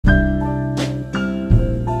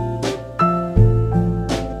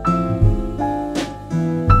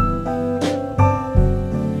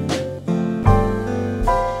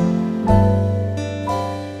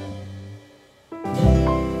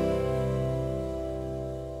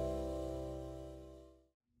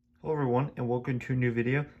everyone, and welcome to a new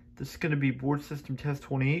video. This is going to be board system test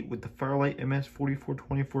 28 with the Lite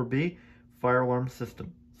MS-4424B fire alarm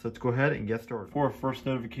system. So let's go ahead and get started. For our first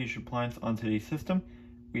notification appliance on today's system,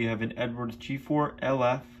 we have an Edwards G4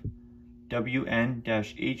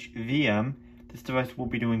 LF-WN-HVM. This device will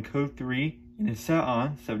be doing code 3 and is set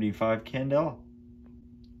on 75 candela.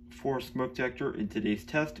 For a smoke detector in today's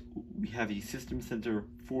test, we have a system sensor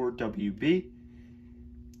 4WB.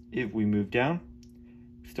 If we move down,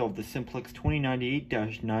 we still have the Simplex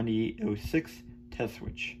 2098-9806 test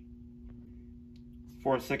switch.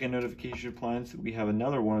 For our second notification appliance, we have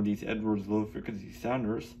another one of these Edwards low frequency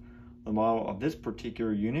sounders. The model of this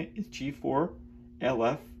particular unit is G4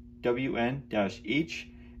 LF-WN-H,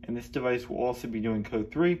 and this device will also be doing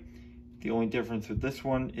code 3. The only difference with this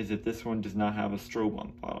one is that this one does not have a strobe on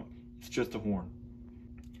the bottom. It's just a horn.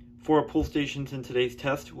 For our pull stations in today's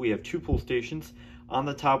test, we have two pull stations. On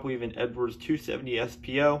the top, we have an Edwards 270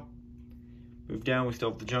 SPO. Move down, we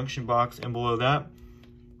still have the junction box, and below that,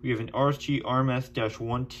 we have an RSG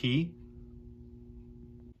RMS-1T.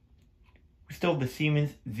 We still have the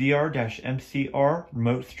Siemens ZR-MCR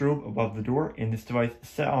remote strobe above the door, and this device is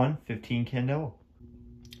set on 15 candela.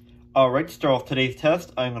 Alright, to start off today's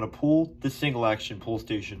test, I'm going to pull the single action pull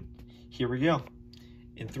station. Here we go.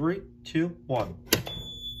 In 3, 2, 1.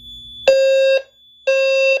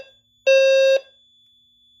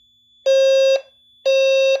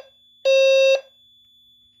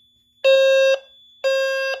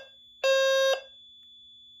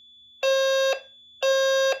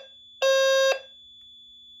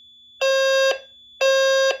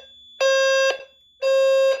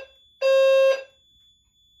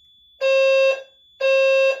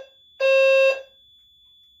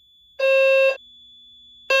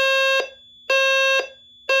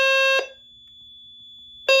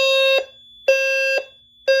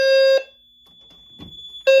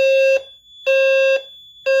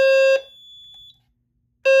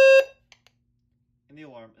 And the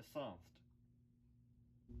alarm is silenced.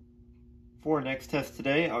 For our next test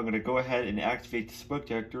today, I'm going to go ahead and activate the smoke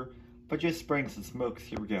detector by just spraying some smokes.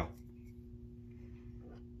 Here we go.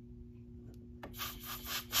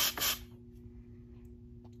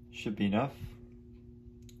 Should be enough.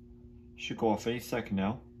 Should go off any second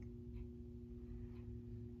now.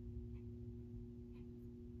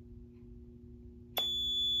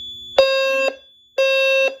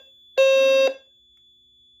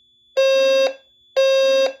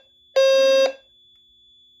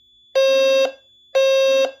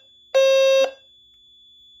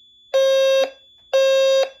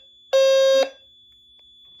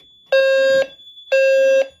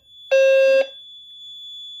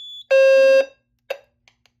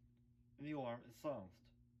 The alarm is silenced.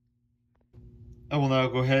 I will now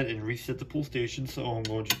go ahead and reset the pull station. So all I'm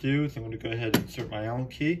going to do is I'm going to go ahead and insert my Allen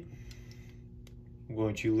key. I'm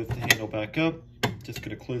going to lift the handle back up. Just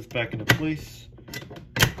going to close back into place.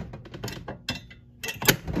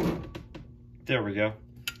 There we go.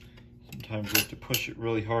 Sometimes you have to push it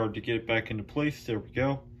really hard to get it back into place. There we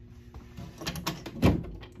go.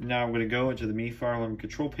 Now I'm going to go into the Me Fire Alarm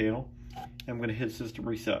control panel. And I'm going to hit system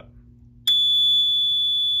reset.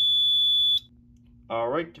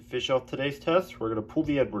 Alright, to finish off today's test, we're going to pull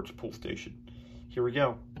the Edwards pull station. Here we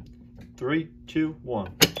go. 3, 2,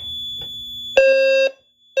 1.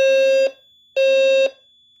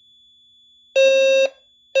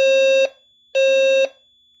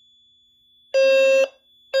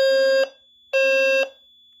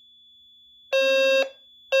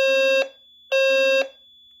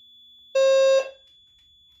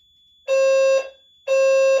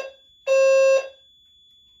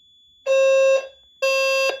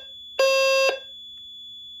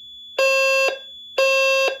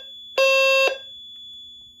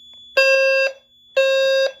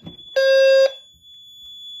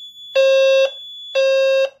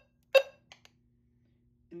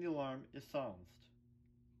 And the alarm is silenced.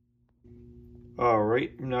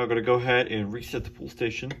 Alright, I'm now going to go ahead and reset the pull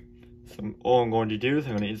station. So all I'm going to do is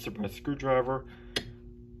I'm going to insert my screwdriver.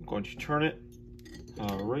 I'm going to turn it.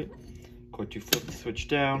 Alright, I'm going to flip the switch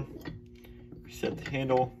down, reset the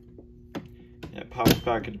handle, and it pops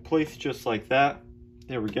back into place just like that.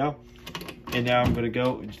 There we go. And now I'm going to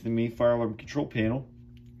go into the Me Fire Alarm control panel.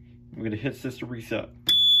 I'm going to hit system reset.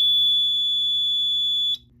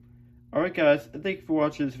 Alright guys, thank you for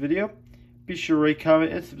watching this video. Be sure to rate,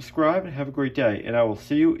 comment, and subscribe, and have a great day. And I will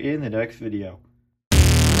see you in the next video.